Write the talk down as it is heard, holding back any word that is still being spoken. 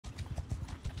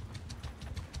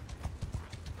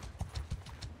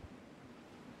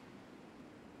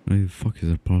Why the fuck is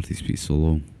our party speed so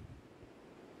low?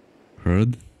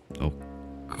 Heard? Oh,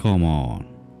 come on.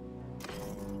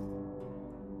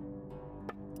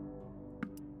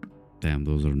 Damn,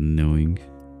 those are annoying.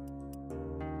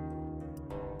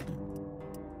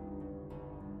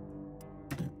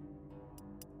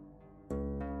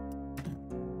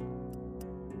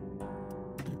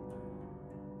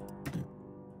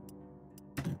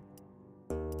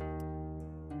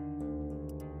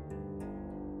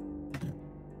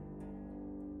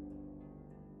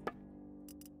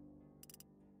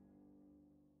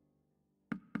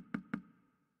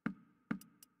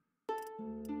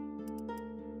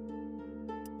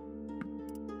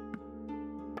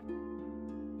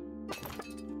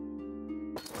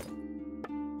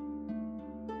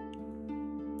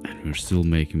 And we're still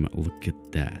making... Look at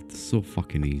that. So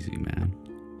fucking easy, man.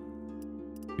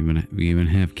 We even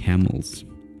have camels.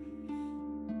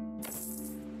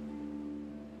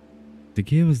 They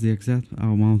gave us the exact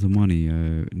amount of money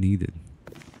needed.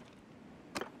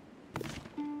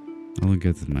 I don't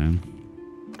get it, man.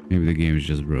 Maybe the game is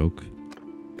just broke.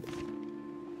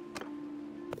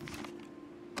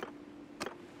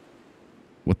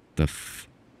 What the f...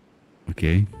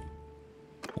 Okay.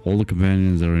 All the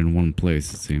companions are in one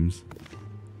place, it seems.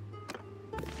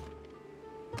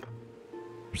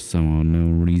 For some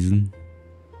unknown reason.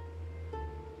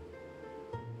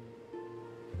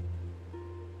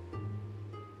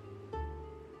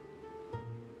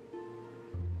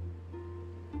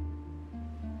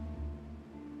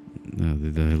 Now,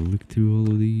 did I look through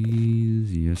all of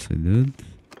these? Yes, I did.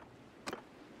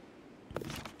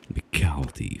 The cow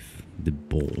thief, the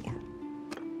boar,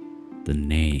 the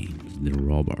names, the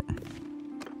robber.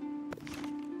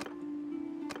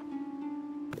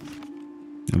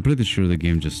 I'm pretty sure the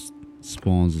game just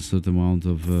spawns a certain amount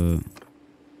of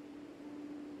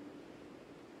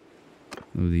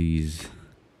these.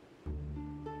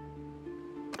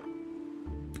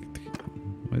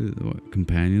 What,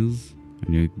 companions,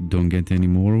 and you don't get any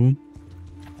more of them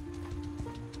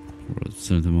for a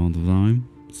certain amount of time.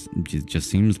 It just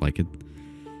seems like it.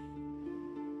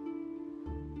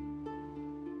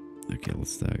 Okay,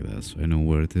 let's tag that so I know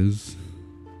where it is.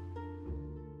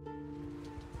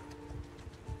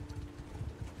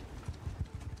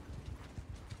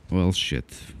 Well,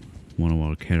 shit. One of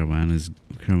our caravans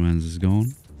is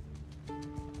gone.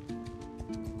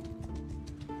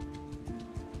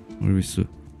 Where are we so?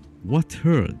 What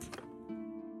herd?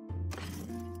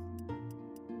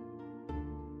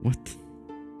 What?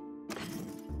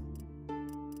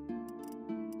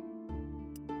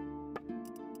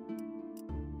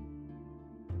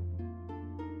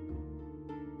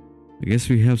 I guess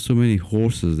we have so many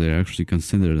horses they're actually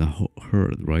considered a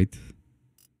herd, right?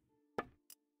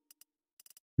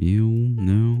 Mule?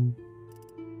 No.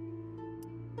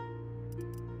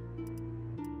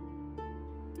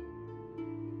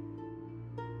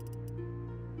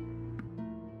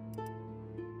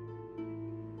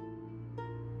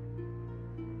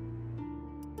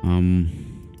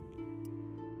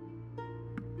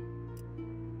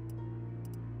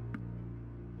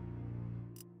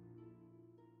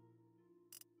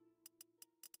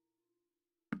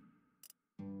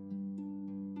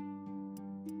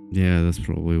 Yeah, that's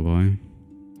probably why.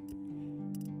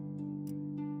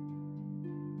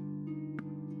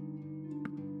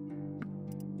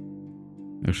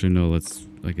 Actually, no, let's,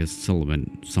 I guess, sell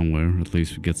them somewhere. At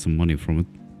least we get some money from it.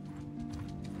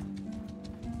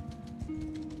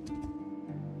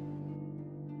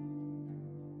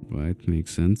 Right,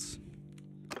 makes sense.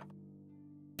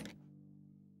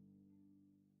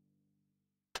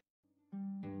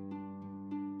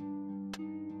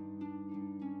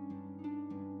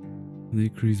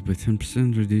 Decrease by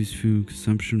 10%, reduce fuel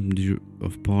consumption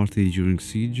of party during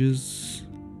sieges.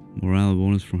 Morale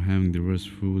bonus from having diverse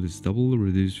food is double.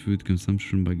 Reduce food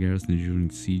consumption by garrison during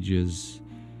sieges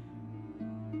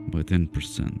by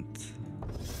 10%.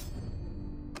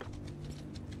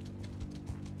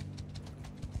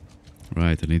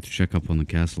 Right, I need to check up on the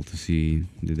castle to see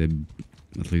did they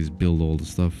at least build all the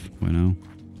stuff by now.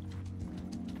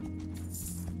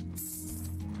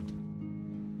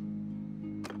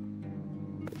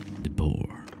 The boar.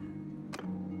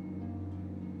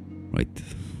 Right.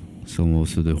 Sell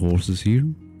most of the horses here.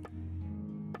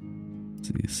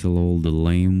 So you sell all the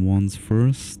lame ones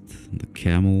first. The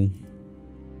camel.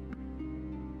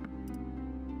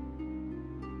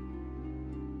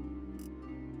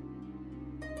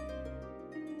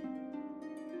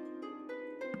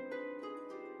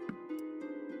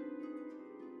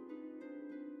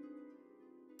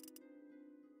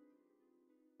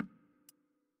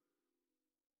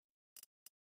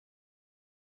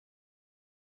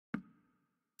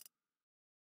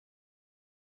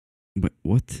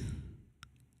 What?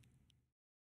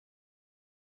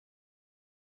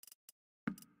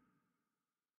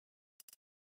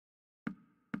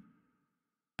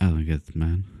 I don't get it,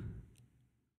 man.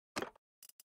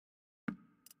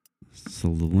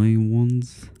 Sell the lame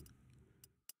ones.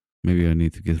 Maybe I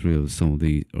need to get rid of some of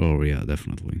the... Oh yeah,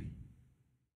 definitely.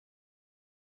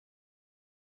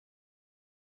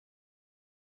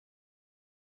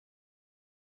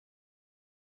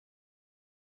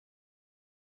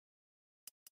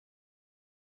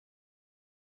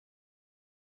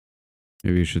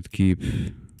 Maybe I should keep...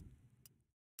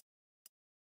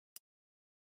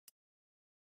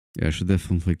 Yeah, I should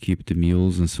definitely keep the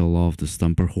mules and sell off the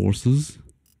stumper horses.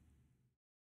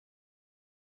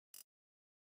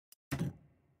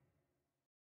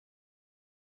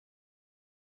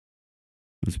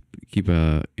 Let's keep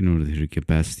a inventory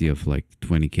capacity of like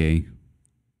 20k.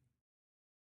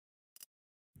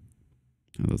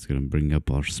 Oh, that's gonna bring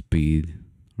up our speed.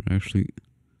 Or actually,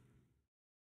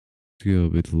 let's go a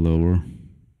bit lower.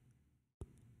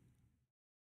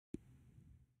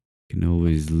 Can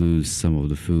always lose some of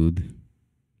the food.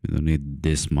 We don't need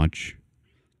this much.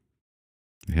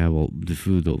 We have all the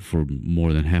food for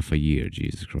more than half a year.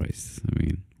 Jesus Christ! I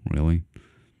mean, really?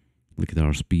 Look at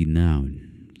our speed now.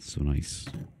 It's so nice.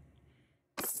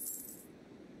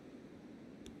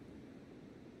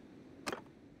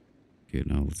 Okay,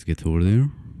 now let's get over there.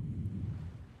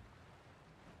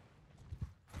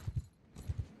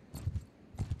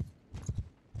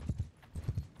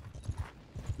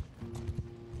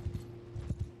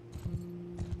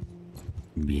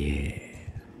 Yeah.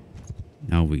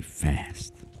 Now we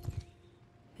fast.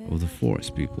 Oh, the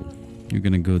forest people. You're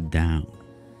gonna go down.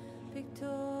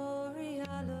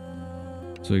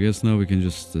 So I guess now we can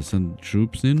just send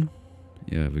troops in.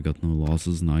 Yeah, we got no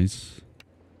losses. Nice.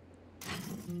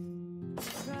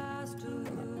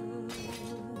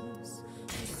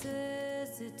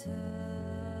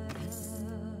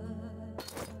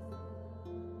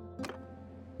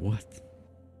 What?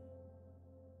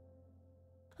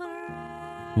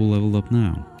 Who leveled up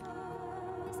now?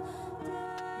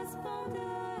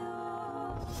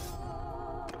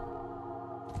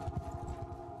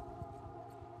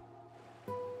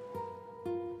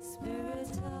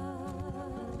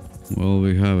 Well,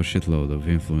 we have a shitload of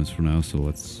influence for now, so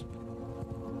let's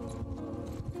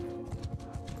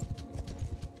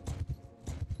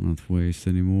not waste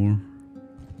anymore.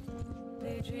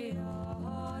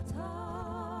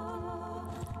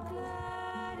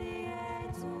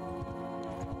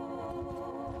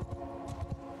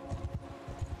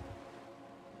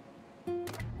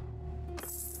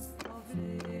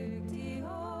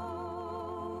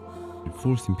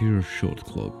 Enforced Imperial Short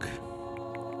Cloak.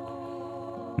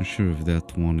 Not sure if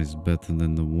that one is better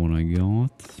than the one I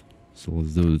got. So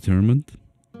let's do Determined.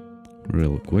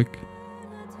 Real quick.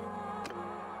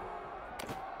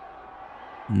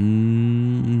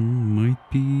 Might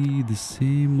be the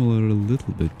same or a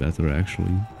little bit better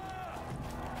actually.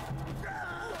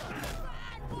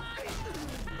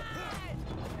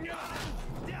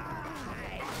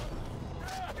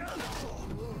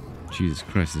 Jesus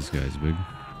Christ, this guy's big.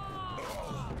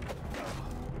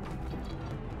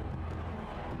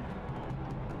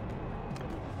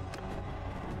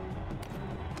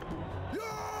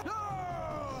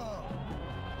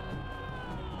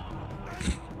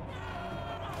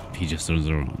 He just turns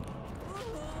around.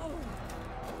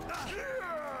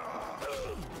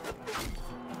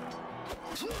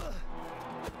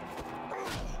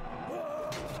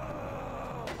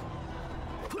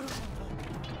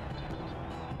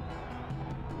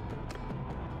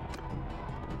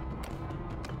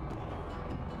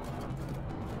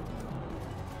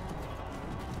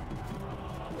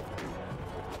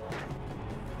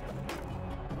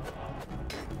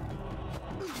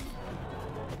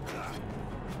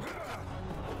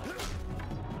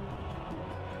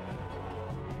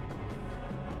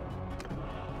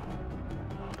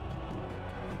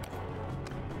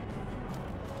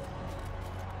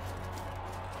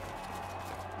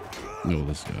 No,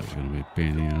 this guy's gonna be a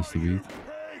pain in the ass to beat.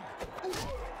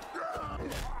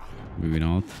 Maybe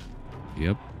not.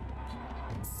 Yep.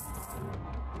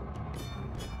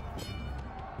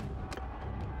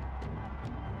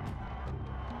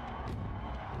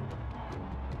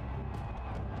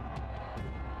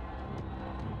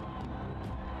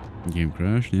 Game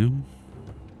crashed, yeah.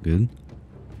 Good.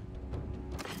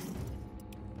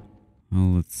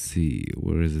 Well, let's see.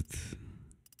 Where is it?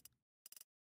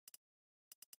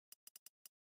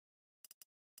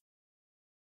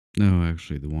 No,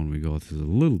 actually, the one we got is a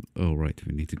little... Oh, right.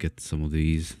 We need to get some of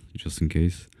these, just in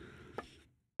case.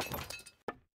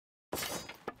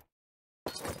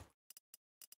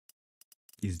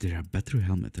 Is there a better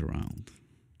helmet around?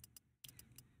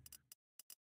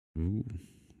 Ooh,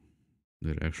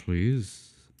 there actually is.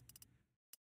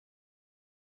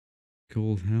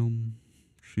 Gold helm.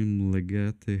 Trim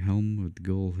Legate helm with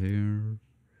gold hair.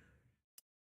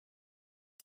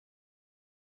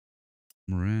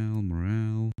 Morale,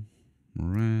 morale,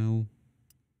 morale.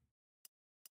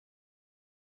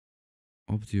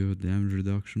 Up to your damage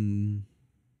reduction.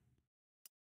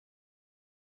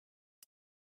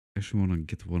 Actually want to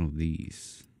get one of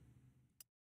these.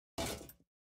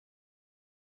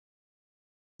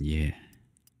 Yeah.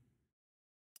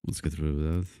 Let's get rid of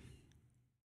that.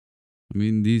 I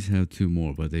mean, these have 2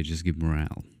 more, but they just give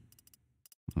morale.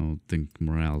 I don't think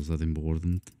morale is that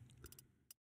important.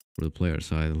 For the player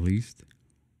side, at least.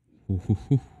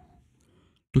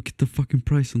 Look at the fucking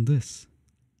price on this.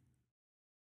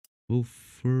 Wolf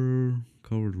fur,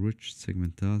 covered rich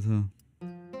segmentata.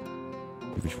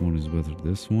 Which one is better?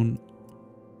 This one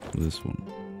or this one?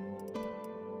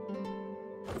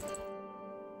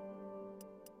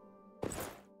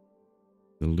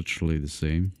 They're literally the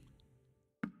same.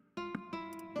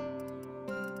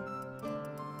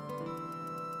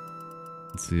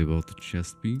 Let's see about the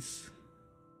chest piece.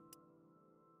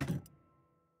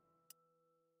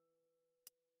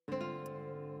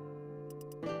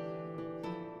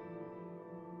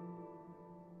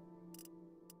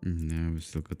 Now we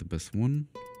still got the best one.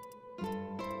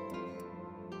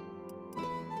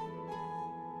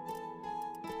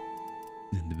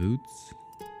 And the boots.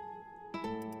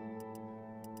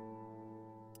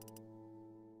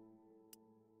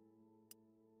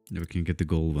 Now we can get the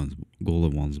golden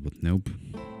ones, but nope.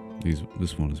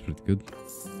 This one is pretty good.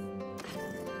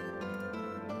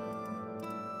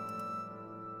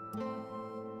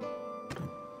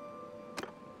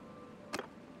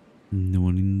 No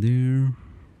one in there.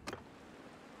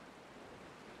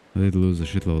 I did lose a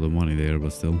shitload of money there,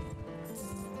 but still.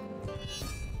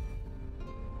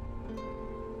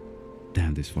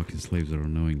 Damn, these fucking slaves are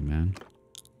annoying, man.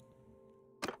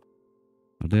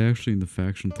 Are they actually in the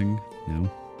faction thing? No.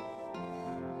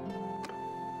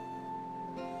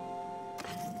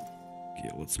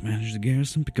 Okay, let's manage the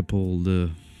garrison, pick up all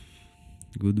the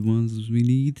good ones we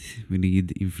need. We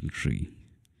need infantry.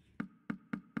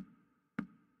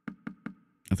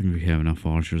 I think we have enough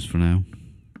archers for now.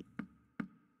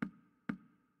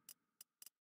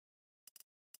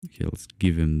 Okay, let's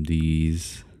give him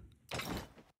these. I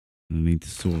need to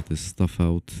sort this stuff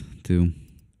out too.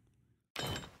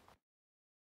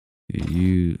 Okay,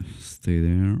 you stay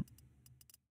there.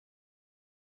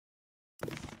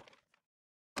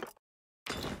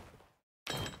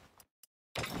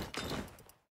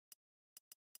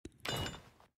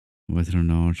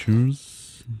 Veteran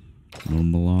archers,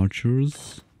 normal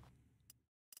archers,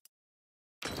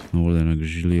 Northern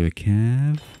Auxilia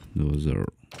Cav. Those are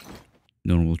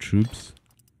normal troops.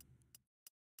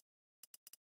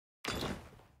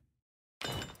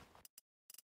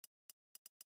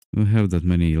 We don't have that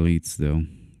many elites though.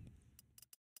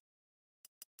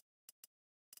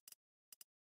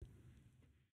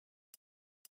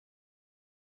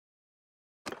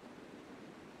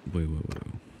 Wait.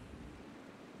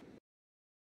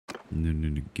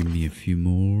 No, give me a few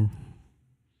more.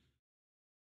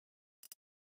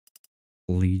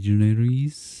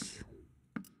 Legionaries.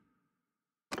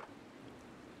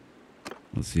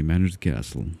 Let's see, manage the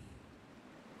castle.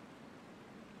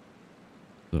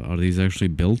 So are these actually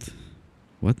built?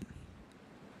 What?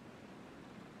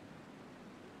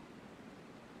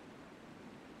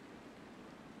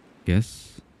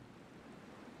 Yes.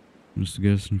 Mr.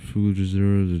 Garrison food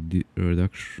reserve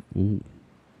reduction. Oh.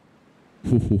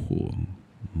 Oh,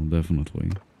 definitely.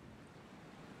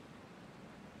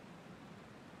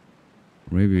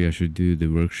 Maybe I should do the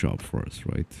workshop first,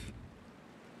 right?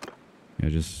 Yeah,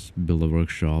 just build a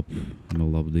workshop.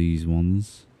 Build up these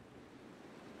ones.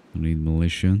 I need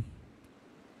militia.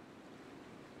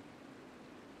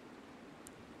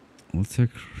 Let's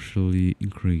actually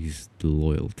increase the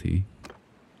loyalty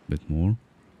a bit more.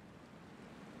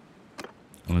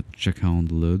 Let's check out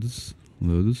the loads.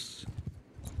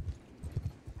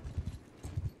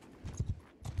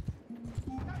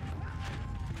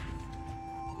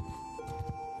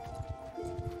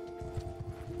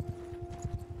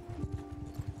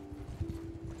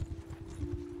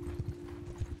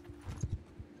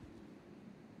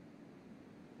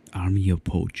 Army of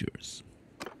poachers.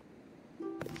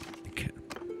 Okay.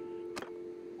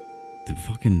 The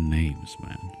fucking names,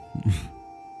 man.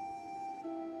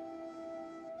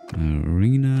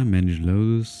 Arena, manage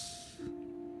loads.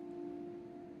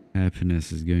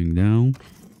 Happiness is going down.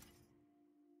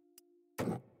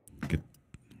 Get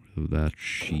rid of that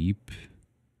sheep.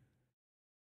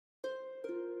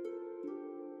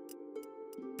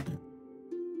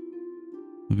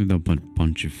 Definitely don't put a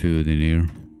bunch of food in here.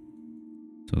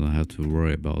 So I don't have to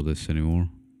worry about this anymore.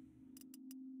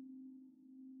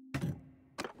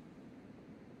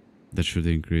 That should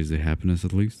increase the happiness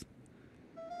at least.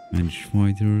 Manage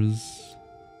fighters.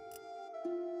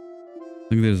 I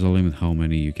think there's a limit how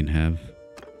many you can have.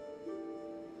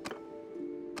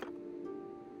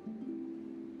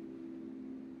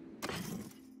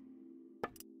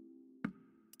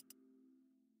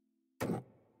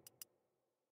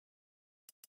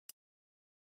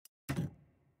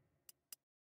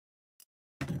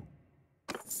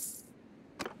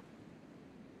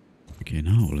 Okay,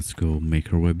 now let's go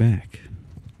make our way back.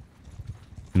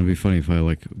 It's gonna be funny if I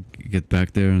like get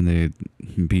back there and they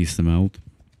beast them out.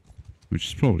 Which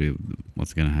is probably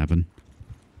what's gonna happen.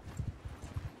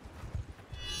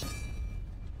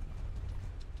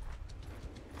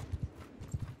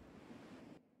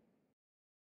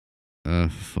 For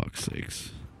fuck's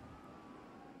sakes.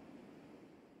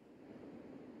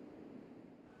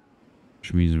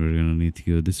 Which means we're gonna need to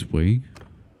go this way.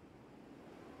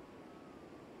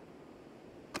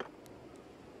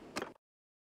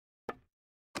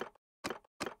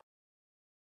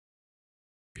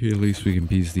 Okay, at least we can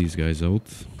piece these guys out.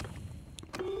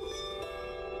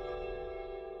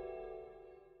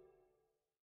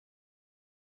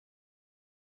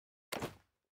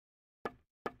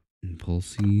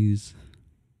 Impulses.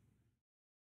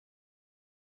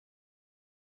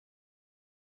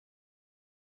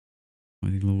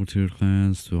 Fighting lower tier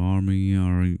clans to army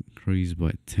are increased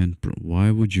by 10%.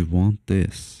 Why would you want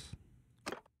this?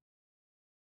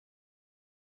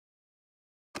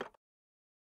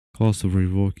 Cost of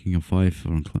revoking a 5 for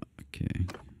clan. Okay.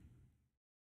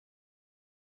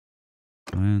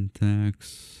 Land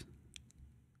tax.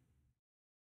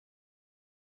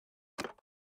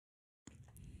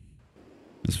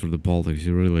 As for the politics,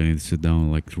 you really need to sit down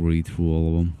and like read through all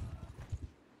of them.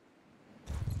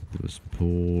 Those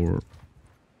poor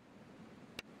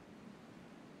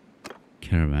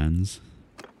caravans.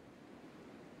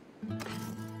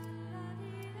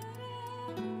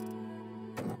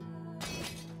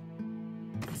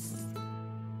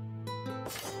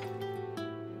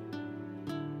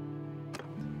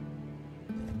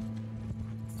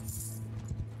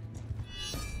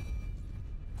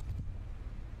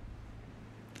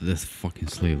 This fucking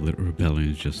slave rebellion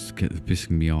is just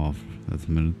pissing me off at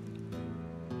the minute.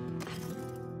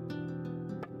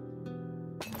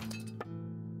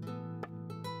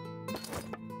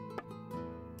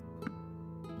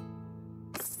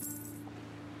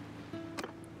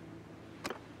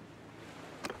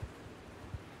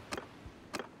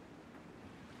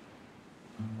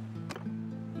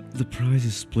 The price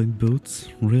is split boots?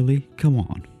 Really? Come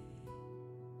on.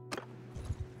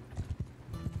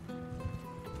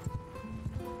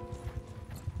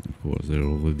 Of course, they're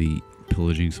already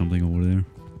pillaging something over there.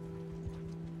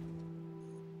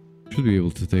 Should be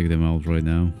able to take them out right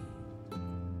now.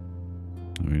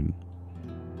 I mean,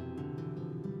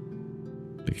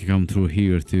 they can come through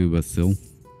here too, but still.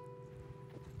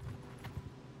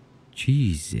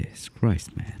 Jesus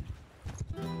Christ, man.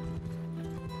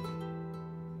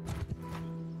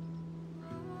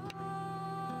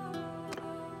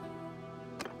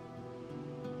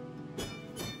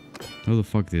 How the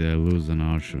fuck did I lose an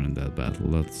archer in that battle?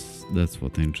 That's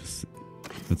what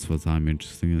I'm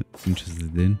interested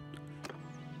in.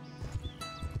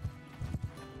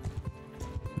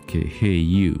 Okay, hey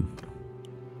you.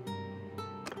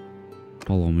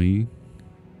 Follow me.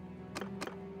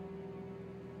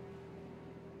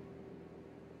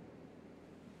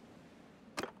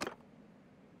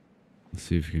 Let's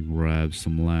see if we can grab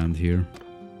some land here.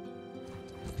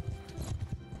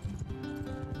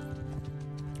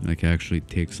 I can actually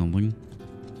take something.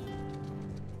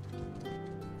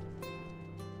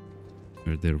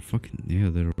 They're fucking, yeah,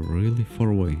 they're really far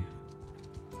away.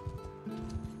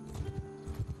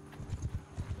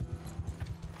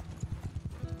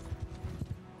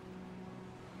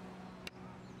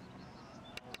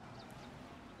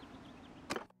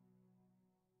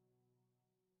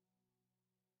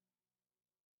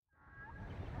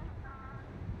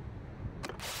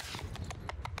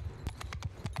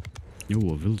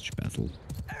 Oh, a village battle.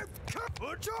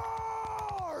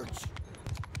 Charge!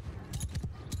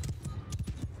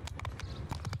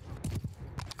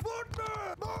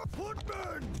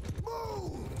 Footmen!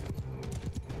 Move!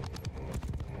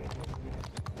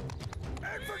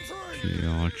 Infantry! Okay,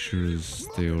 archers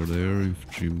stay over there.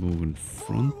 Infantry move in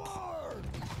front. Forward!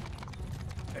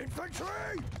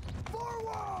 Infantry!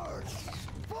 Forward!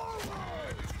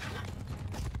 Forward!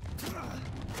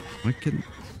 I can.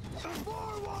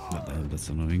 Forward! What the hell? That's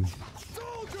annoying.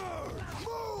 Soldiers!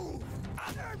 Move!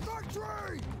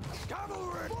 Infantry!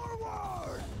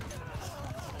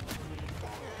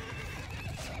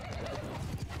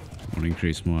 I'll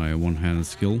increase my one-handed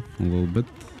skill a little bit.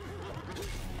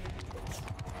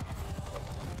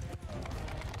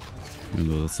 Even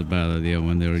though that's a bad idea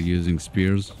when they're using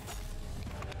spears.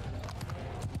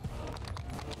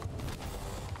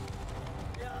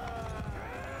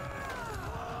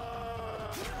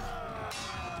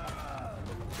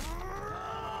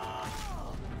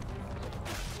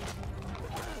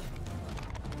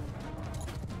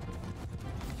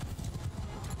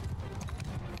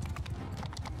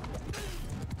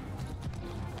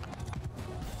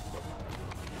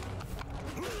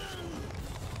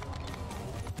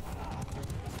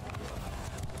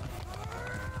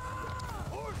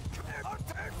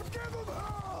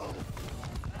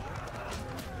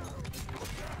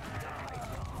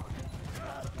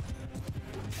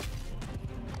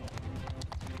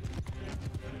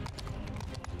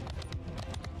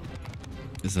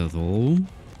 Is that all?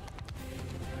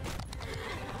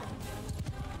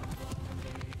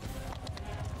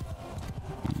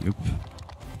 Yep.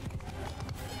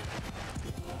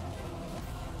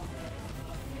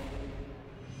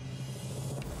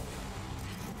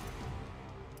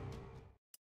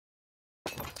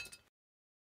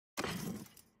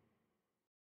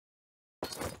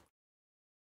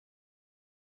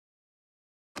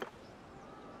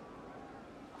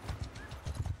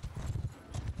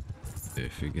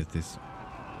 If you get this,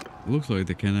 looks like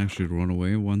they can actually run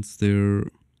away once they're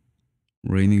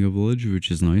raining a village, which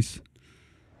is nice.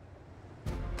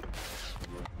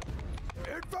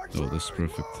 Oh, this is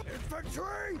perfect.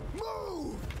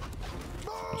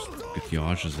 Just get the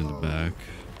archers in the back.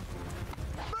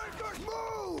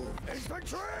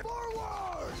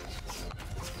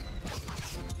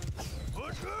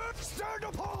 Stand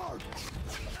apart!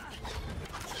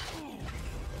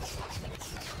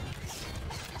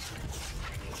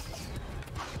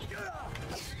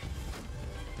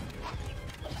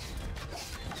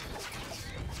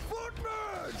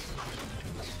 Footmen!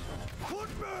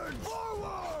 Footmen,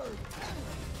 forward!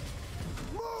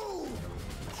 Move!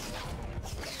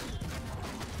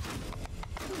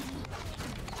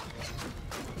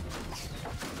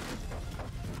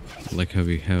 Like how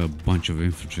we have a bunch of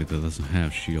infantry that doesn't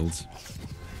have shields.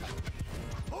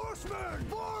 Horsemen,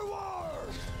 forward!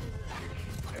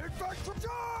 Infantry,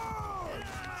 charge!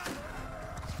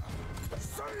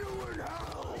 See you in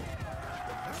hell!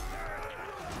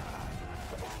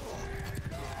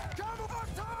 Cavalry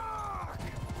attack!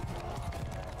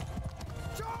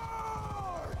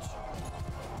 Charge!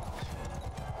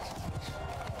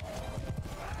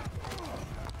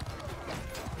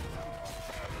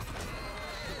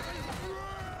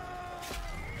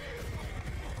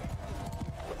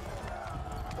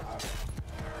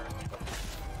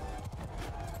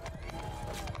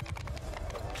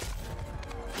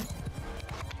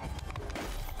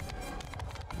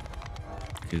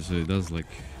 Okay, so it does like,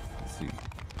 let's see.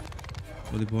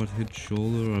 Body part hit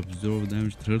shoulder, absorb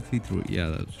damage 33. Yeah,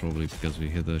 that's probably because we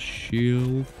hit a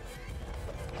shield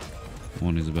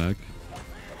on his back.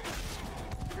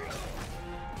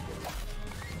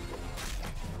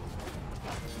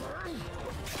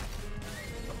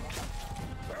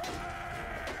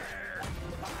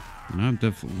 And I'm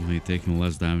definitely taking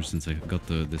less damage since I got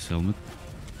this helmet.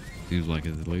 Seems like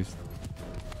it at least.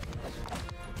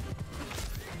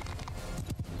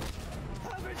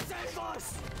 Heaven save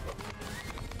us!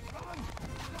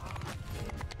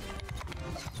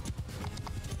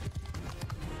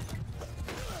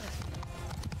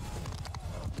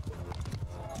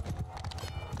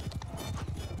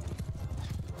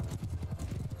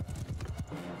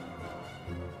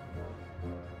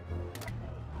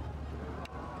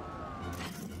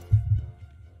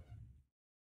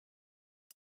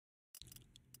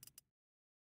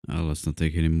 Let's not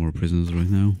take any more prisoners right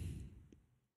now.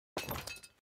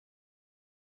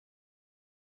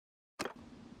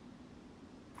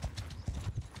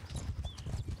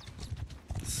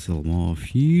 Sell them off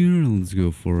here. Let's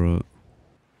go for a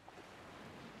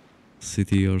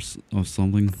city or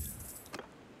something.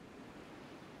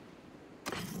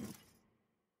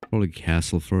 Probably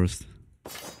castle first.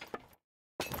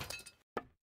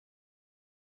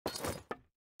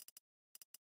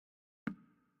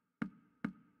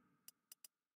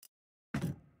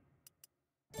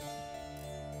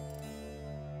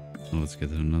 Let's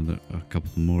get a couple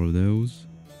more of those,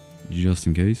 just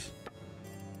in case.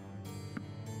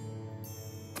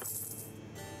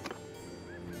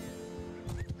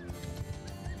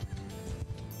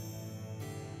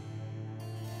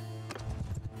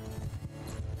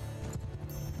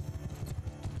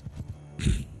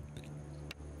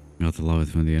 Not allow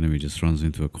it when the enemy just runs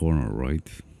into a corner, right?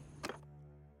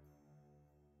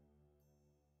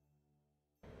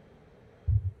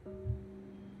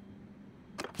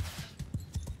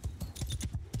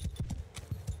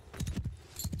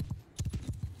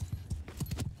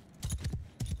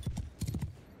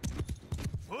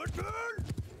 Footman!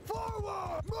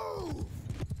 Forward! Move!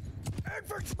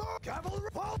 Infantry! Cavalry!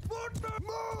 Footman!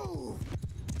 Move!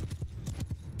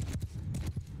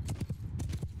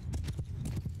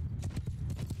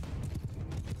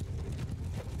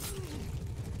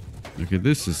 Okay,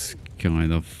 this is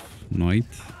kind of night.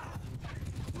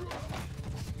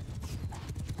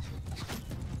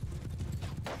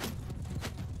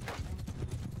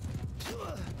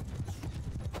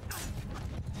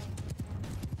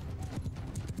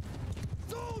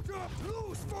 Soldier!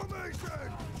 Loose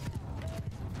formation!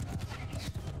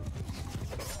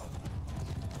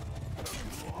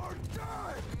 Or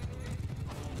die!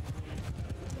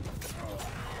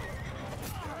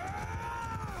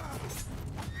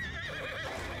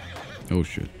 Oh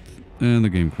shit. And the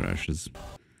game crashes.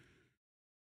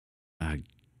 Ah,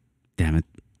 damn it.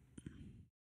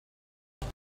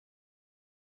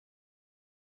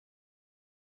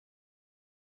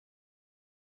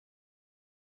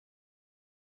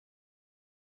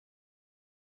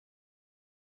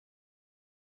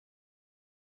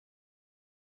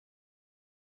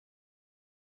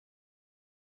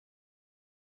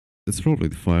 It's probably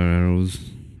the fire arrows,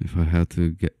 if I had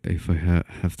to get, if I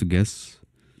have to guess.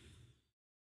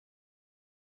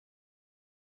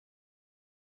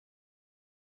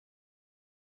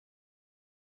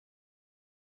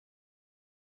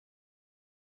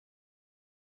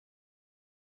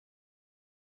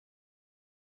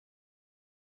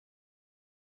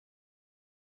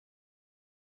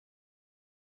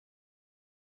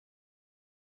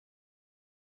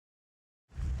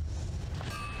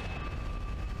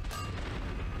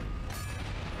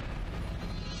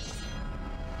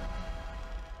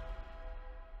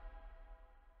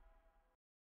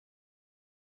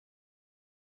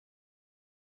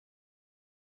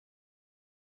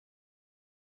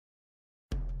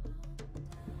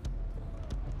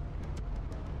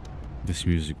 This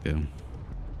music though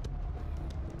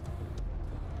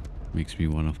makes me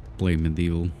want to play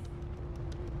medieval.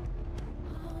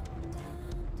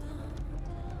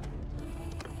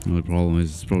 The only problem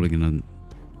is it's probably gonna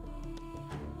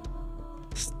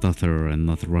stutter and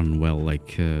not run well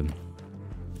like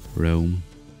Rome.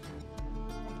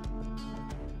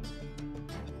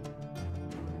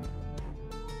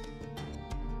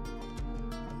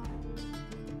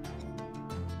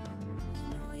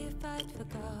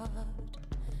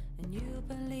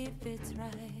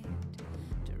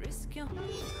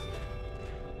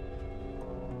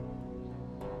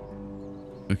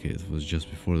 Okay, it was just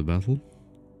before the battle.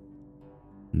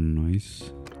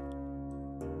 Nice.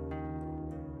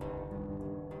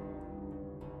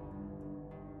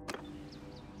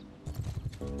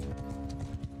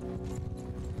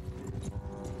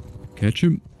 Catch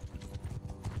him.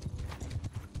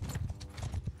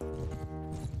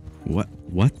 What?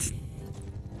 What?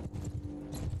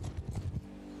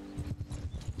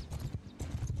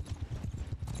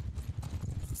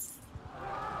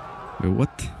 Wait,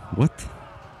 what? What?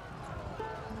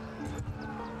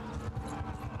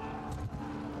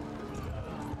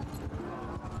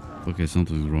 Okay,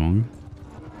 something's wrong.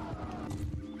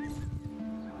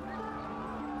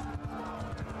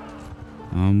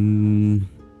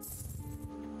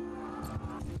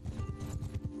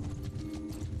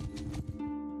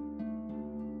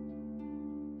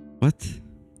 What?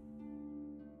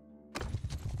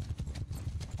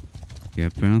 Yeah,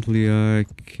 apparently I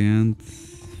can't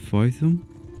fight him.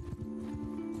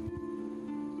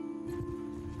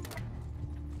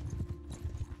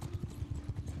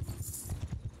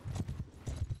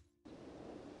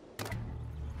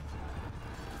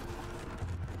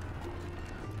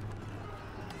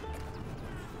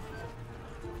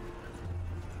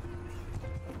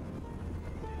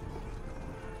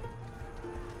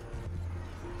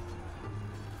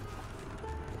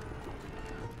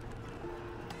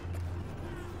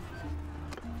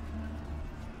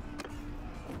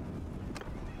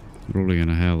 Probably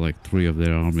gonna have like 3 of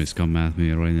their armies come at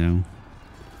me right now.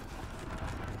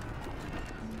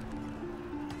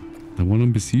 I wanna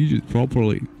besiege it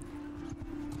properly.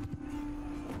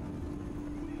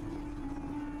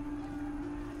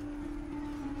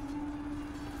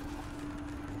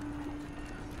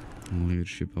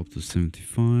 Leadership up to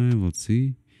 75, let's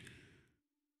see.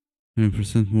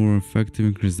 10% more effective,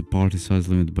 increase the party size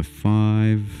limit by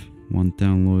 5. 1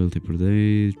 town loyalty per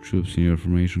day. Troops in your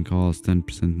formation cost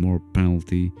 10% more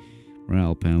penalty,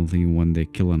 morale penalty when they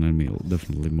kill an enemy.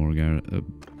 Definitely more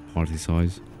party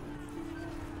size.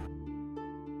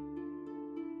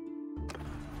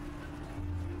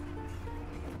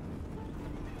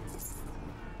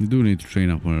 We do need to train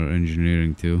up our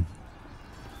engineering too,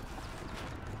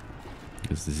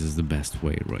 because this is the best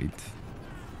way, right?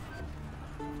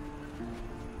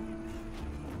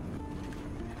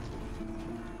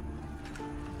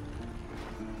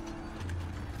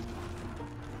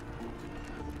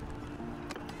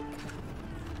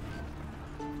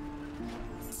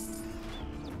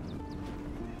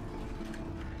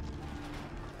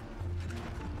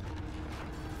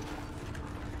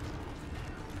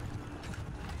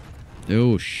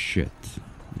 Oh shit.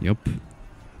 Yep.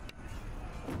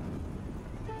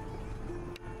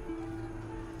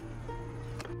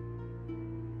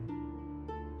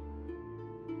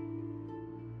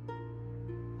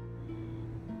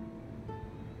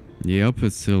 Yep,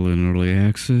 it's still in early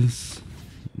access.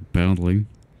 Apparently.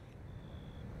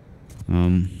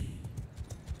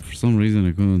 For some reason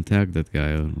I couldn't tag that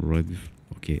guy right before.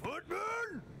 Okay.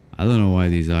 I don't know why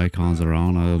these icons are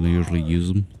on. I don't usually use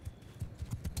them.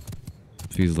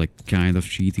 Feels like kind of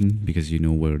cheating because you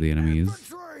know where the enemy is.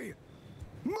 Infantry!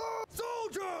 Move!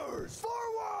 Soldiers!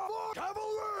 Forward!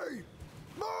 Cavalry!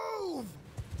 Move!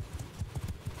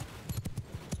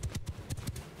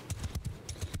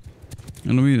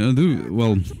 And I mean, I do,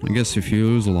 well, I guess if you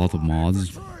use a lot of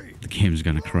mods, the game's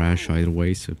gonna crash either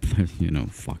way, so, you know,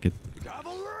 fuck it.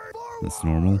 Cavalry! That's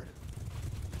normal.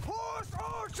 Horse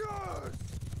archers!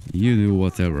 You do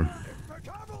whatever.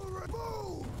 Cavalry!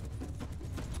 Move!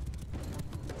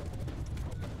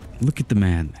 Look at the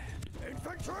man.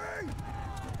 Infantry!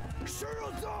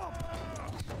 Shields up!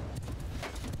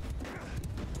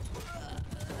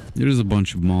 There's a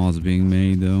bunch of mods being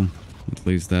made, though. At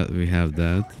least that we have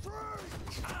that.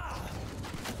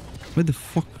 Where the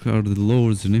fuck are the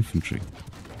lords and infantry?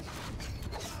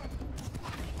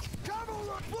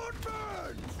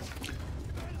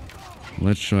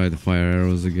 Let's try the fire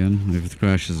arrows again. If it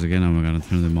crashes again, I'm gonna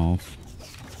turn them off.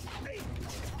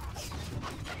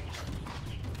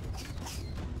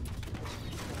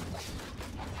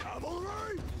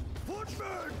 Cavalry!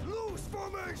 Footmen! Loose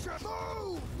formation!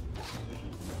 Move!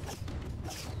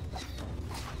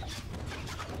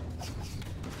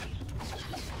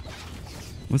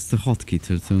 What's the hotkey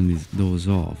to turn those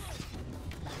off?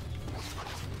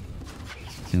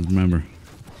 Can't remember.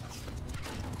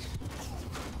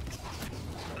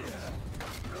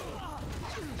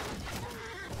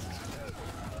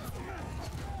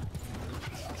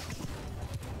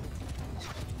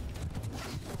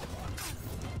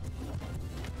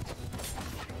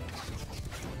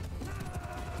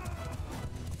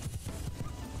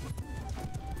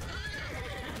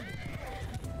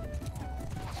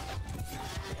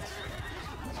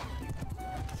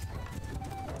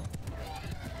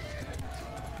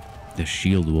 The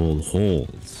shield wall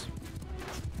holds.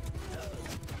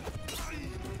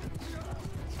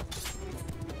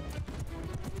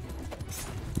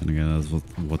 And again, that's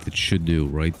what it should do,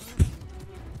 right?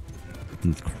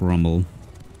 Not crumble.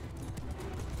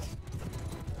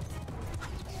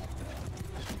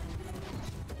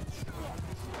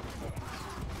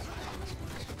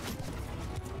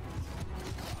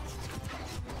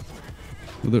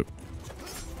 There.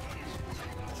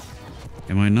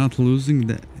 Am I not losing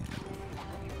that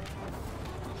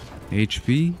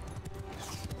HP?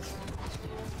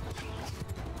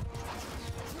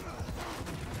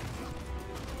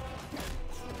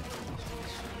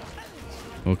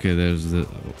 Okay, there's the...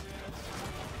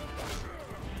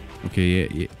 Okay,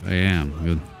 yeah, I am.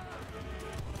 Good.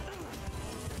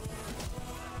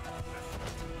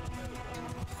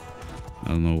 I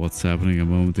don't know what's happening. A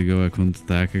moment ago I couldn't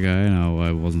attack a guy, now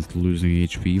I wasn't losing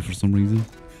HP for some reason.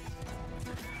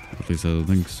 At least I don't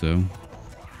think so.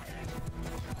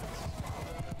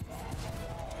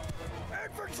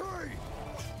 Infantry!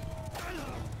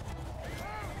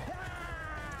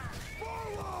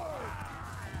 Forward!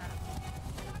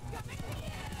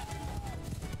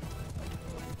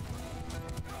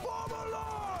 Form a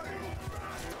line!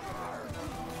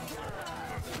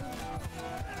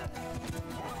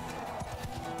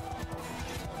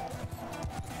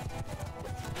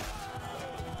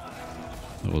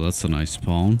 Oh, that's a nice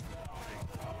spawn.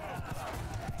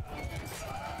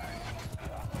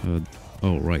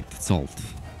 Oh, right, it's alt.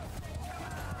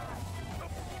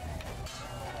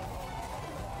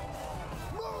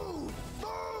 Move!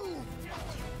 Move!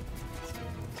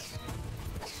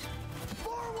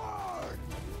 Forward!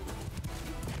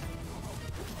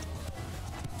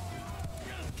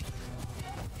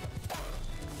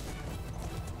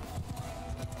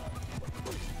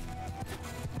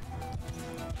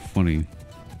 Funny.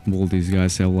 All these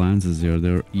guys have lances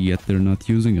here, yet they're not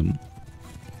using them.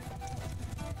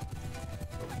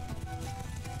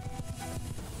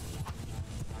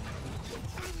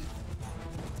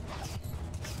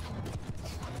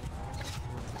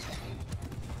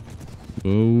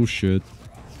 Oh shit.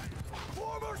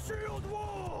 Form a shield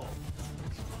wall!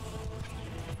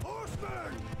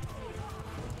 Horsemen!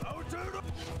 Out to the...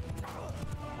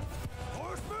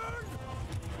 Horsemen!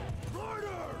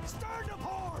 Riders! Stand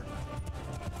apart!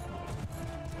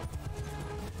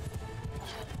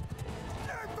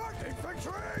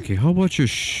 Infantry! Okay, how about you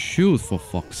shoot for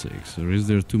fuck's sakes? Or is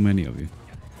there too many of you?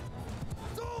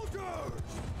 Soldiers!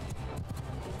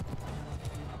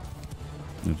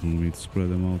 definitely need to spread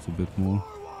them out a bit more.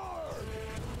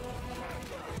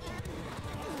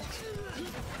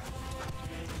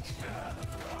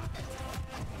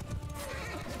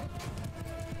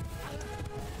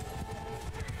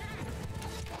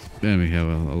 Then we have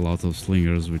a lot of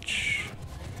slingers, which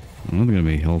are not gonna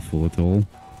be helpful at all.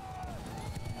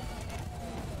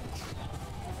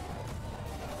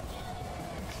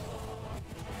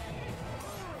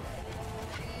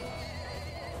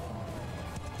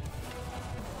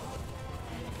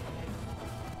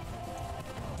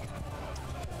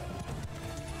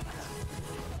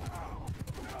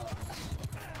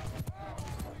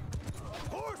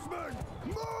 Horsemen,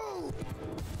 move!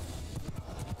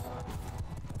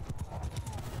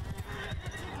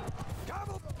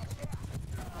 Cavalry!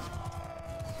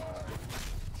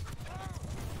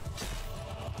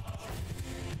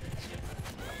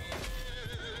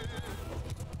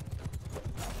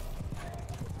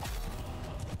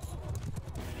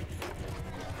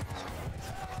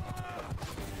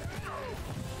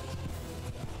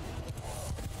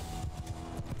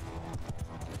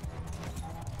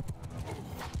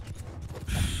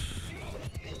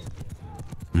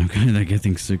 I'm kinda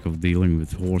getting sick of dealing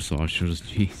with horse archers,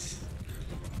 jeez.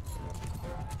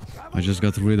 I just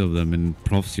got rid of them in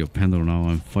Prophecy of Pendor, now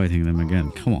I'm fighting them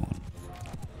again, come on.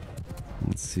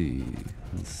 Let's see,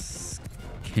 this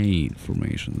cane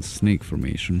formation, snake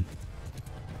formation,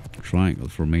 triangle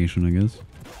formation I guess.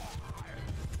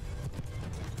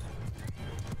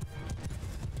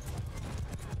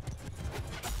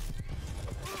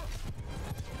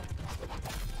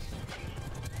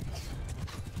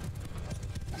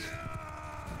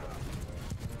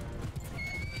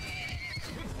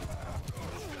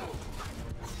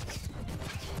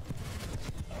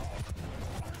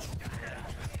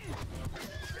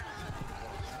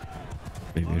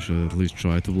 Maybe I should at least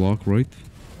try to block, right?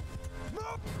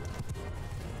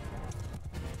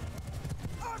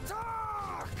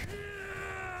 Attack!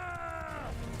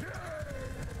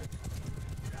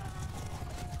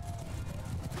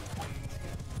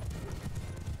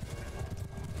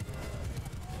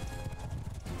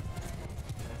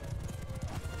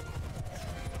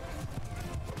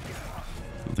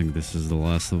 I think this is the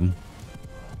last of them.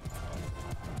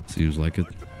 Seems like it.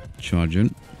 Charge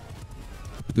in.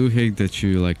 I do hate that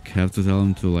you like have to tell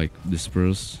them to like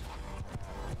disperse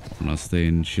or not stay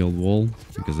in shield wall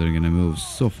because they're gonna move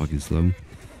so fucking slow.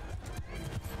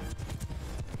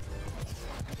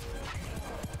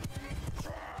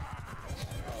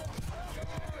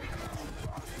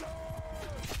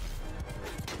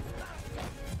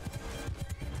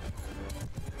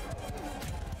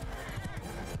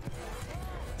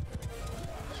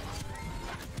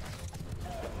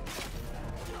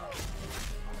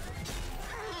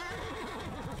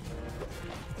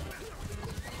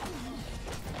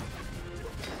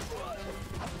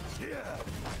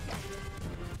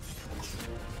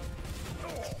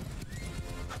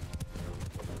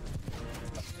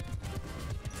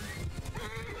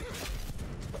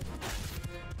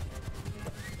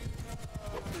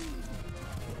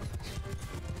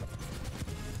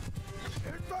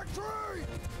 Infantry!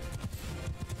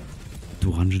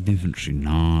 200 infantry,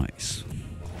 nice.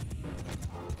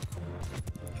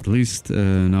 At least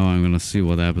now I'm gonna see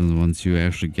what happens once you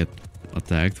actually get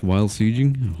attacked while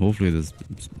sieging. Hopefully this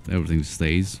everything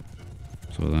stays,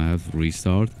 so I don't have to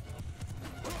restart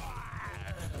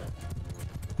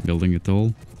building it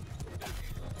all.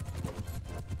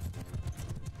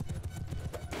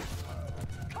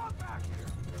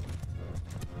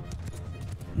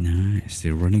 Nice,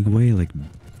 they're running away like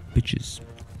bitches.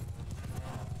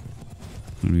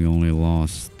 And we only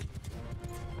lost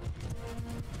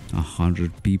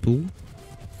 100 people.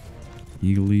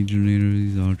 Eagle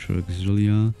Legionaries, Archer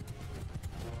Auxilia.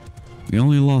 We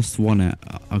only lost one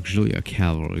Auxilia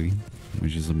Cavalry,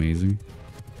 which is amazing.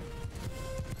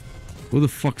 Who the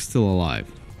fuck's still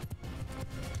alive?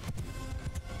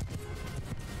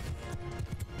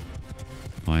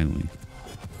 Finally.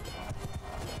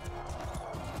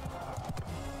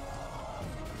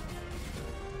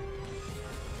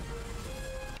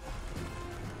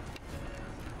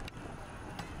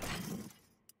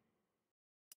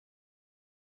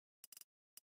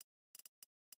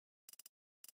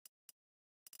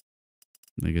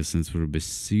 I guess since we're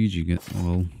besieging it,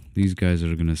 well, these guys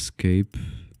are gonna escape.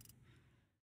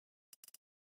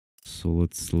 So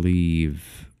let's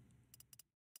leave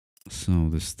some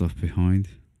of this stuff behind.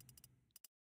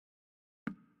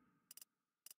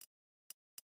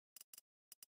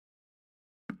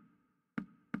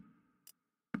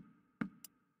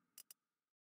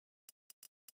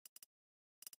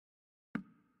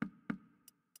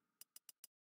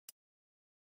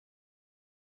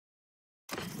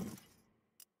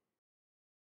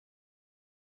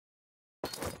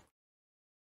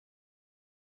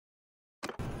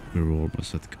 We're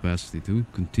almost at capacity to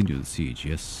continue the siege,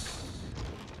 yes.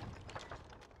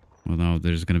 Well, now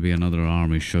there's gonna be another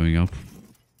army showing up.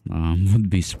 Wouldn't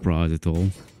be surprised at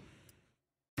all.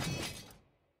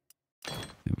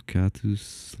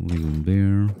 Catus, leave them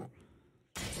there.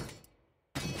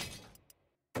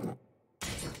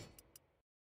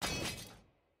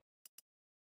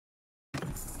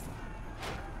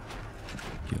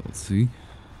 Okay, let's see.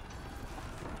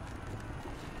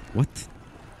 What?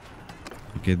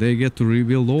 Okay, they get to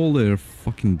rebuild all their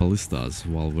fucking ballistas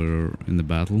while we're in the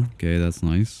battle. Okay, that's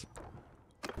nice.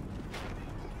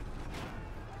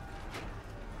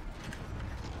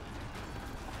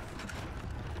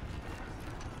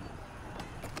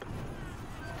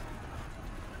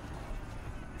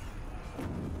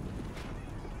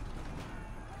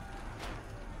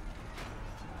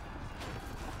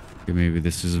 Okay, maybe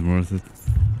this isn't worth it.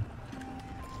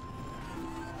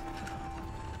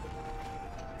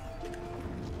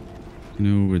 You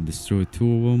know, we destroyed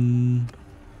 2 of them.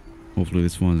 Hopefully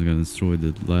this one's gonna destroy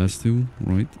the last 2,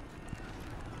 right?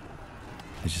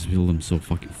 They just build them so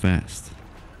fucking fast.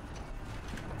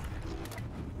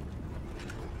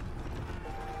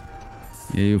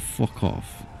 Yeah, you fuck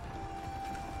off.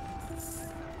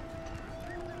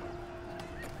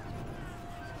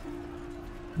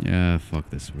 Yeah, fuck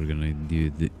this. We're gonna do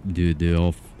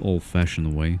the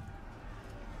old-fashioned way.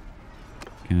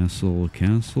 Cancel,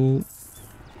 cancel.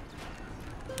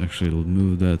 Actually, it'll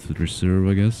move that to the reserve,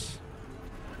 I guess.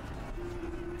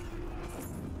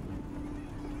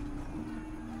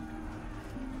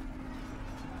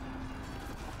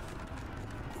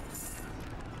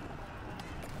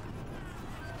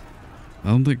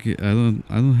 I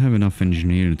don't have enough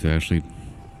engineering to actually,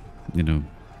 you know,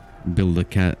 build a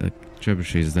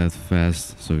trebuchets that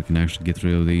fast so we can actually get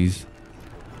rid of these.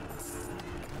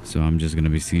 So I'm just gonna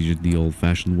be sieged the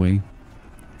old-fashioned way,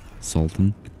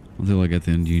 Sultan, until I get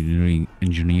the engineering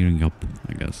up,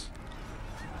 I guess.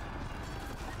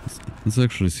 Let's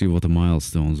actually see what the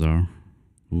milestones are.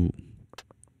 Ooh.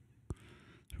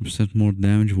 10% more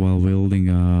damage while wielding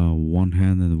a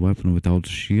one-handed weapon without a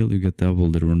shield. You get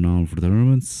double the renown for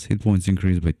tournaments. Hit points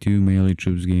increased by 2. Melee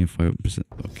troops gain 5%.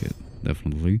 Okay,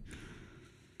 definitely.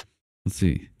 Let's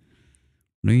see.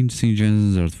 Ranged siege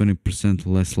engines are 20%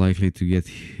 less likely to get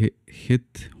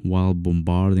hit while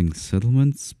bombarding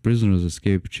settlements. Prisoners'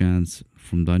 escape chance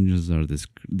from dungeons are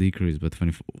decreased by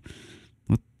 24.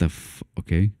 What the f...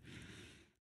 Okay.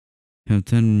 Have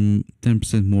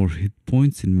 10% more hit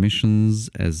points in missions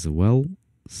as well.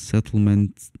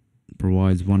 Settlement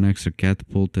provides 1 extra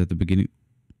catapult at the beginning.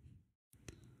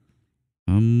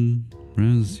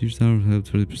 Rounds siege towers have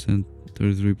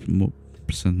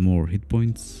 33% more hit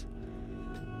points.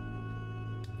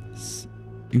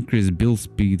 Increase build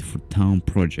speed for town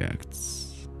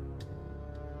projects.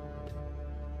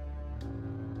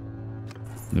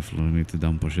 Definitely need to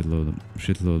dump a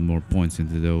shitload more points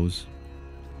into those.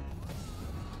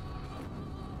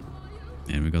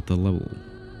 And we got the level.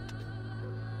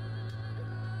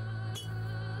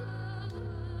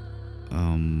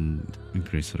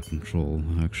 Increase our control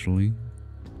actually.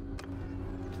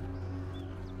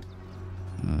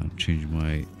 Change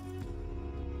my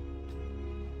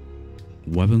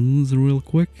weapons real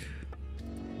quick.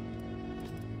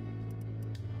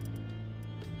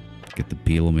 Get the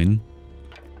peel 'em in.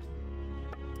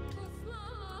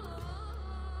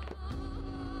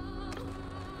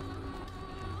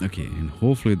 Okay, and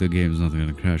hopefully the game's not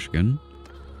gonna crash again.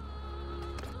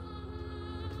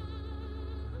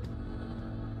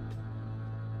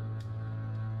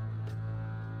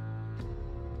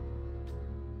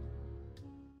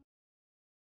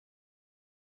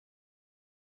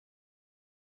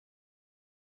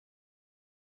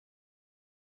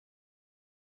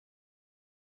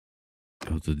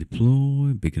 Go to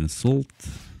deploy, begin assault.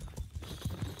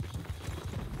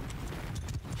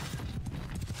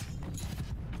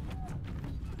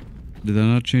 Did I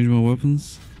not change my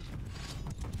weapons?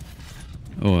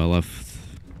 Oh, I left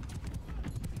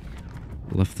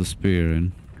the spear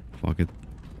in. Fuck it.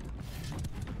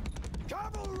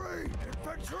 Cavalry,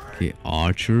 infantry. Okay,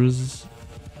 archers,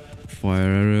 fire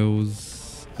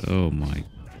arrows. Oh my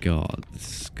god,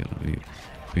 this is gonna be a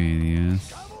pain in the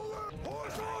ass.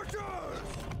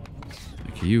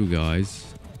 Okay, you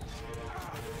guys,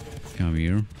 come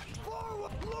here.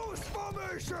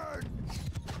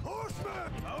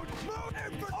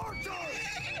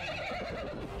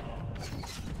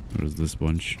 Where's this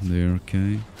bunch? There,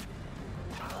 okay.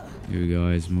 You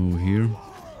guys move here.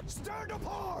 Stand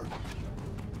apart.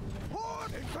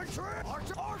 Infantry,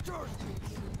 archers.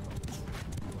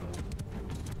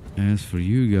 As for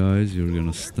you guys, you're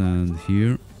gonna stand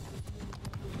here.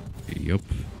 Yup.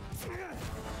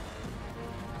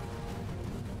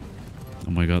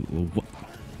 Oh my god, what?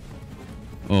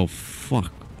 Oh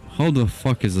fuck. How the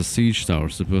fuck is a siege tower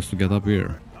supposed to get up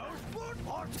here?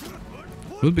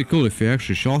 It would be cool if you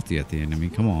actually shot at the enemy,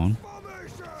 come on.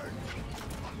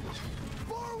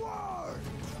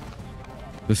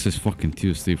 This is fucking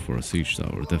too steep for a siege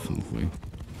tower, definitely.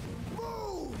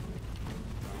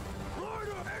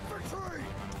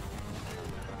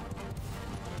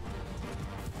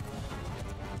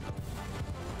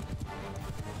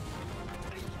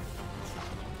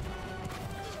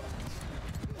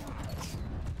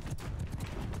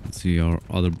 Let's see our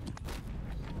other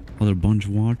bunch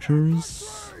watchers.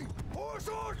 Horse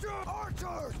archer!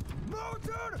 Archers!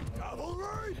 Mounted!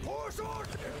 Cavalry! Horse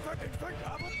archer! Infant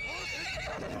cavalry!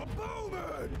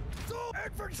 Bowman!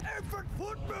 Infant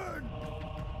footmen!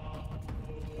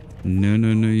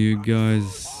 No, you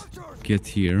guys get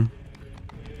here.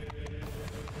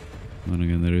 And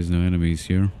again, there is no enemies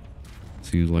here.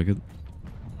 Seems like it.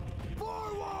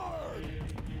 Forward!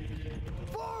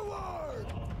 Forward!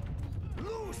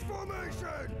 Loose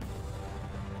formation!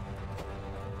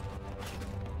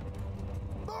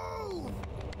 Move!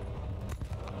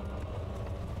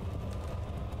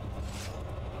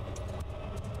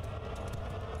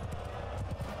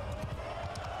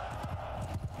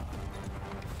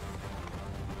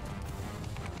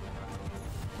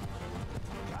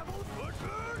 Cavalry!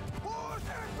 Footmen! Horse!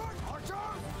 Infant!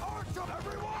 Archers! Archers!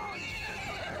 Everyone!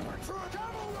 Infantry!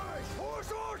 Cavalry!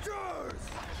 Horse archers!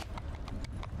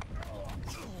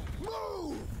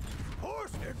 Move!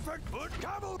 Horse! Infant! Foot!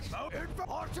 Cavalry! Infant!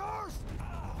 Archers!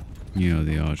 You know,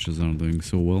 the archers aren't doing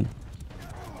so well.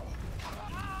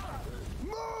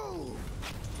 Move!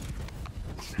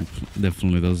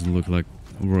 Definitely doesn't look like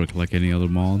work like any other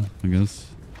mod, I guess.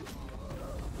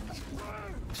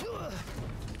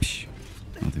 Psh,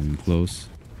 not even close.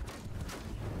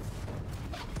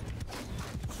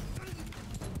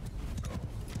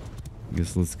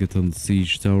 Guess let's get on the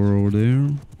siege tower over there.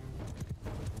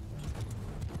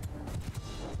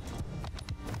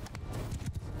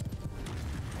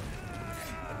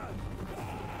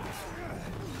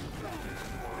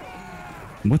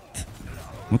 What?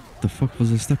 What the fuck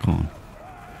was I stuck on?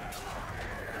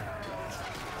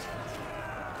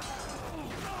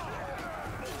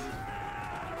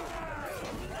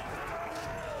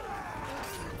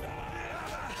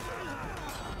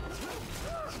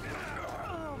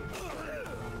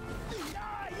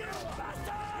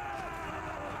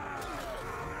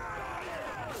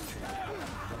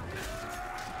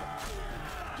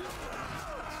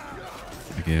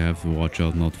 Okay, I have to watch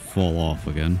out not to fall off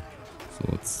again. So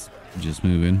let's just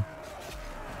move in.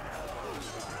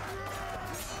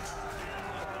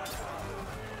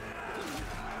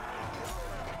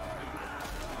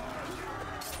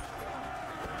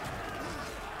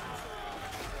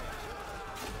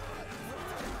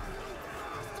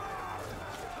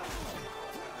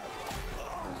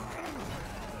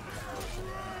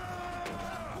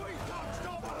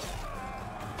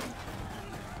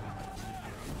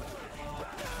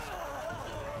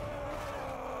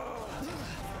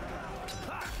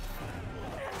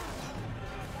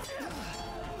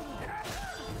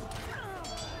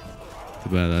 Too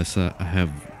bad I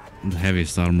have the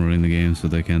heaviest armor in the game, so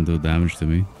they can't do damage to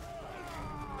me.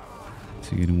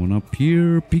 See anyone up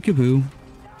here? Peekaboo.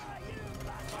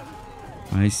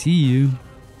 I see you.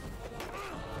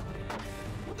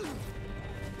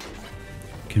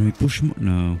 Can we push him?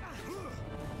 No.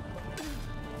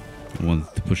 I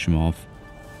wanted to push him off.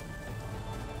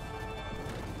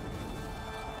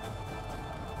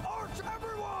 Arch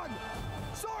everyone!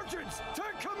 Sergeants,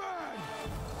 take command!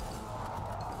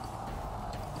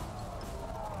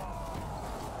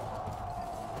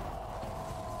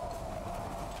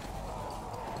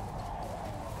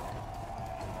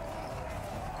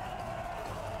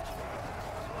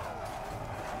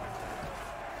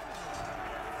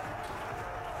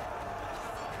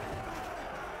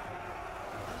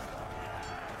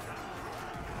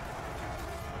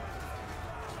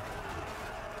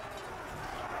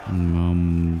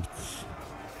 Um,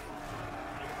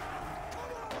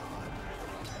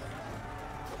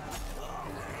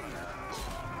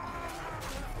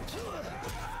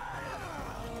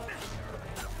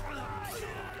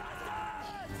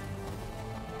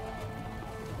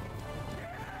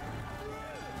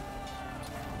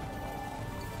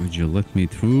 would you let me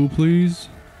through, please?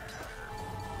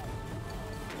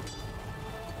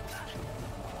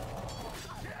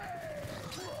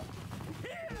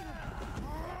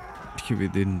 We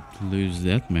didn't lose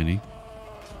that many.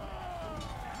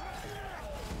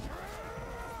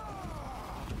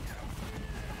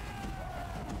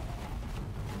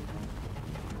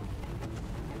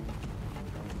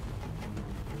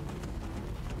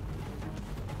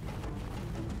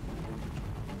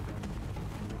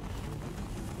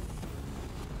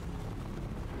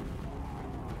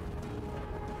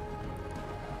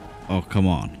 Oh, come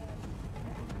on.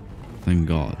 Thank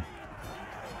God.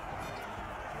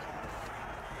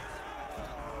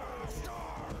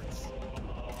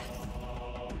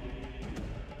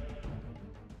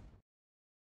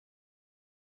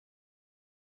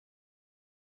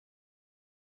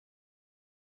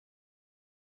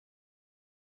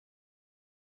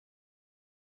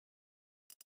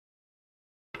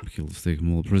 Okay, let's take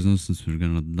them all prisoners since we're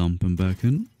gonna dump him back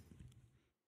in.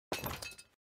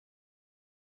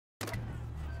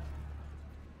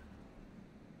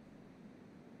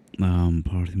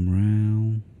 Party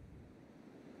morale.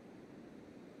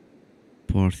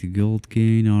 Party gold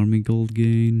gain, army gold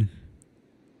gain.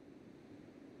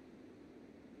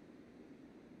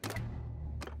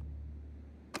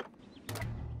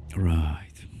 Right.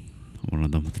 I wanna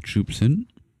dump the troops in.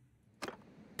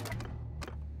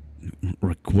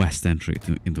 Request entry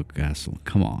into castle.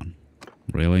 Come on.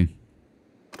 Really?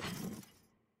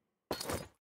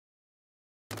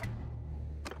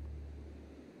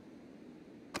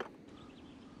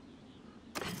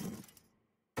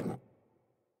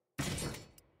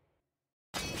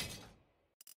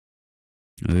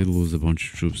 I did lose a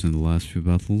bunch of troops in the last few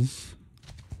battles.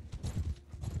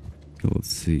 Okay, let's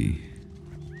see.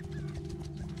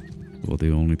 Well,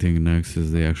 the only thing next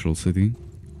is the actual city.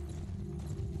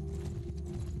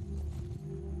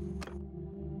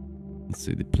 Let's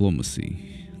see,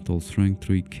 diplomacy. Total strength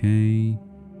 3k.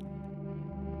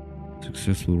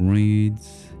 Successful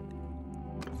raids.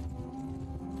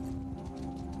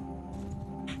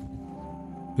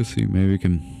 Let's see, maybe we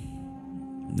can...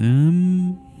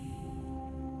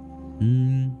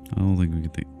 I don't think we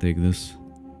can take this.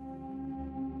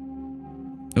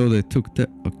 Oh, they took that.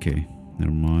 Okay,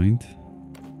 never mind.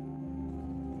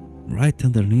 Right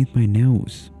underneath my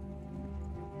nose.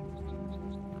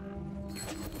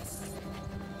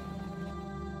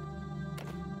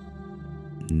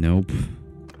 Nope.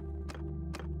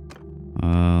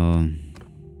 I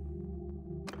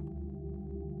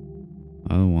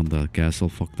don't want that castle.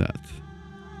 Fuck that.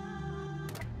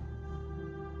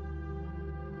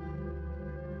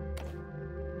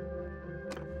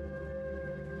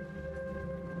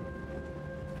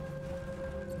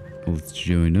 Let's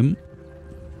join them.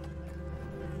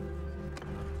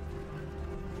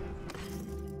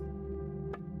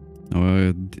 Oh,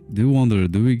 I do wonder,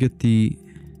 do we get the...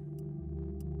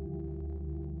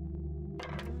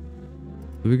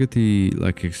 Do we get the,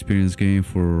 like, experience gain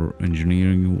for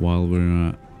engineering while we're in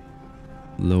a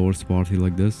lower party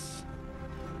like this?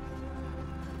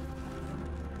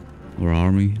 Or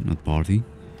army, not party.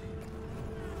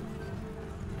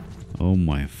 Oh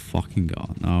my fucking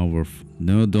God. Now we're...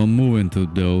 No, don't move into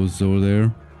those over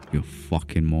there. You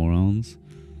fucking morons.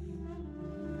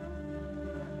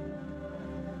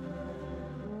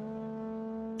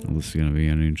 Oh, this is gonna be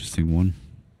an interesting one.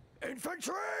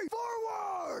 Infantry,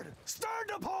 forward!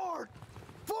 Stand apart!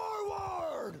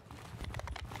 Forward!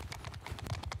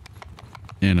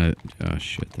 And I... Oh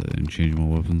shit, I didn't change my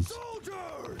weapons.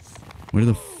 Soldiers! Where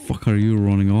the fuck are you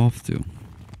running off to?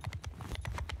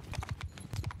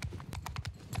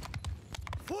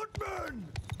 Footmen!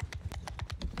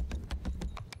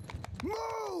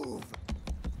 Move!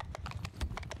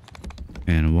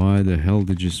 And why the hell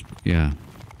did you... Yeah.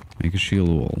 Make a shield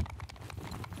wall.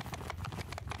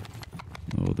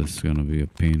 Oh, this is gonna be a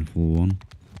painful one.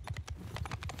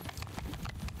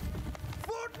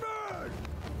 Footmen!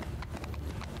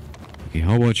 Okay,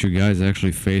 how about you guys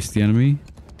actually face the enemy?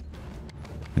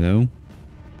 Hello?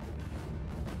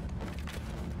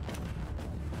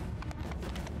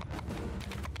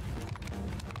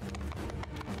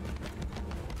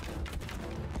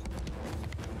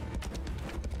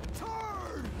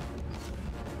 Turn!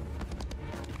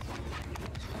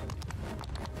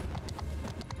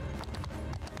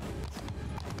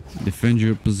 Defend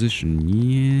your position.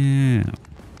 Yeah.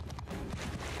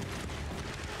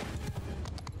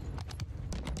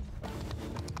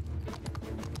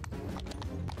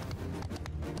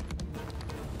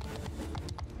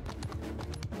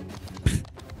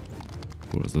 Of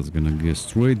course, that's gonna get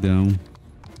straight down.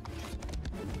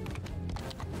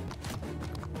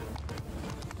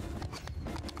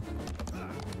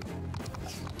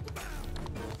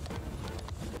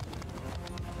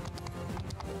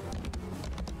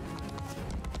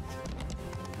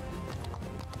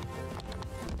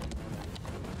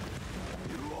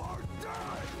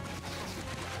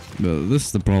 But this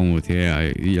is the problem with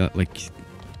AI. Yeah, like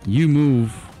you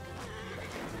move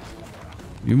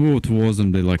towards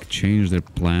them, they like change their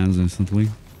plans instantly.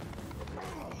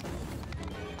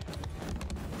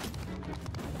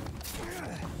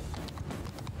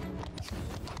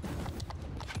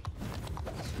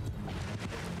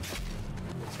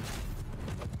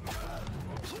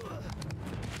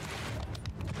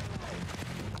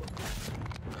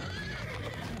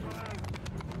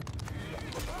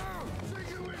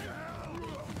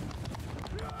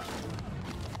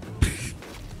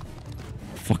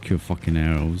 fuck your fucking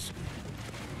arrows.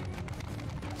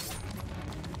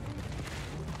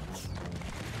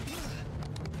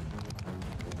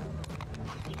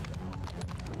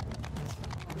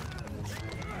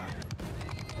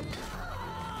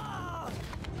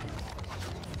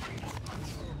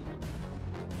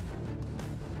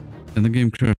 And the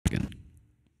game crashed again.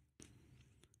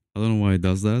 I don't know why it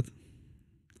does that.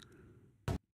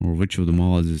 Or which of the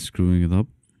mods is screwing it up.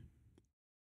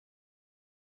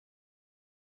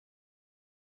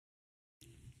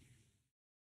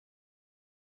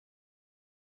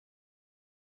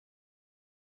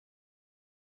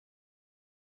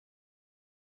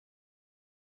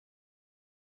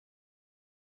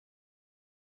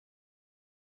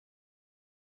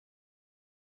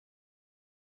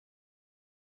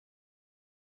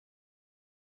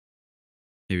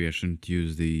 Maybe I shouldn't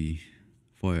use the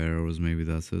fire arrows, maybe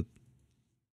that's it.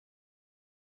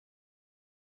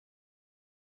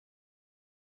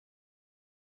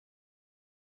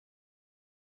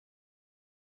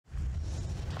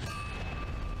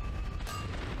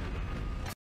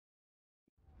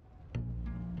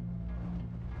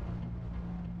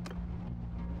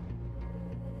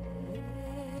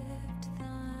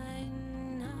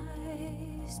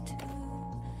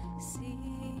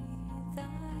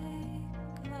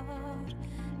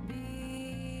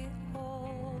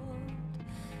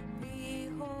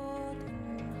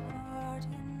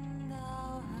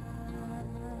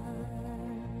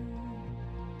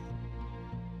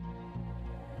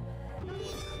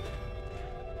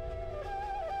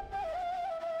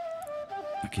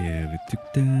 Okay, we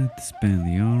took that, disband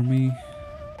the army.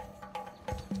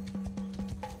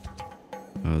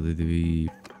 Did we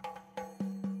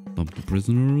dump the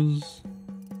prisoners?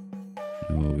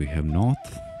 No, we have not.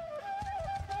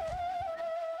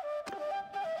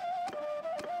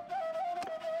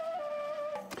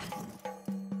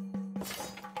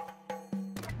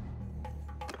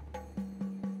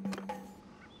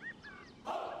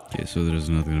 Okay, so there's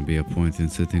not gonna be a point in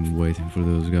sitting waiting for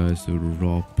those guys to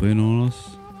drop in on us.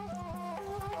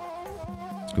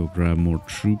 Let's go grab more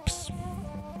troops.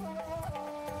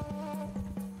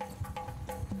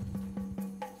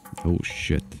 Oh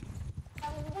shit.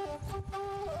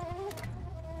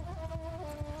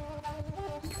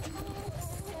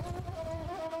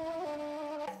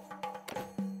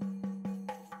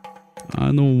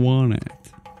 I don't want it.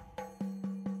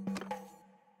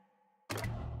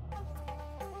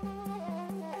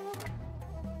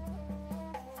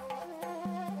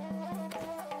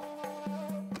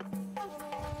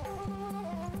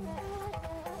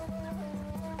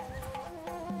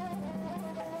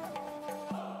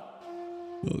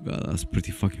 Oh god, that's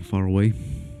pretty fucking far away.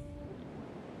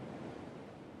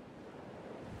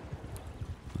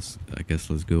 I guess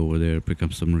let's go over there, pick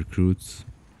up some recruits.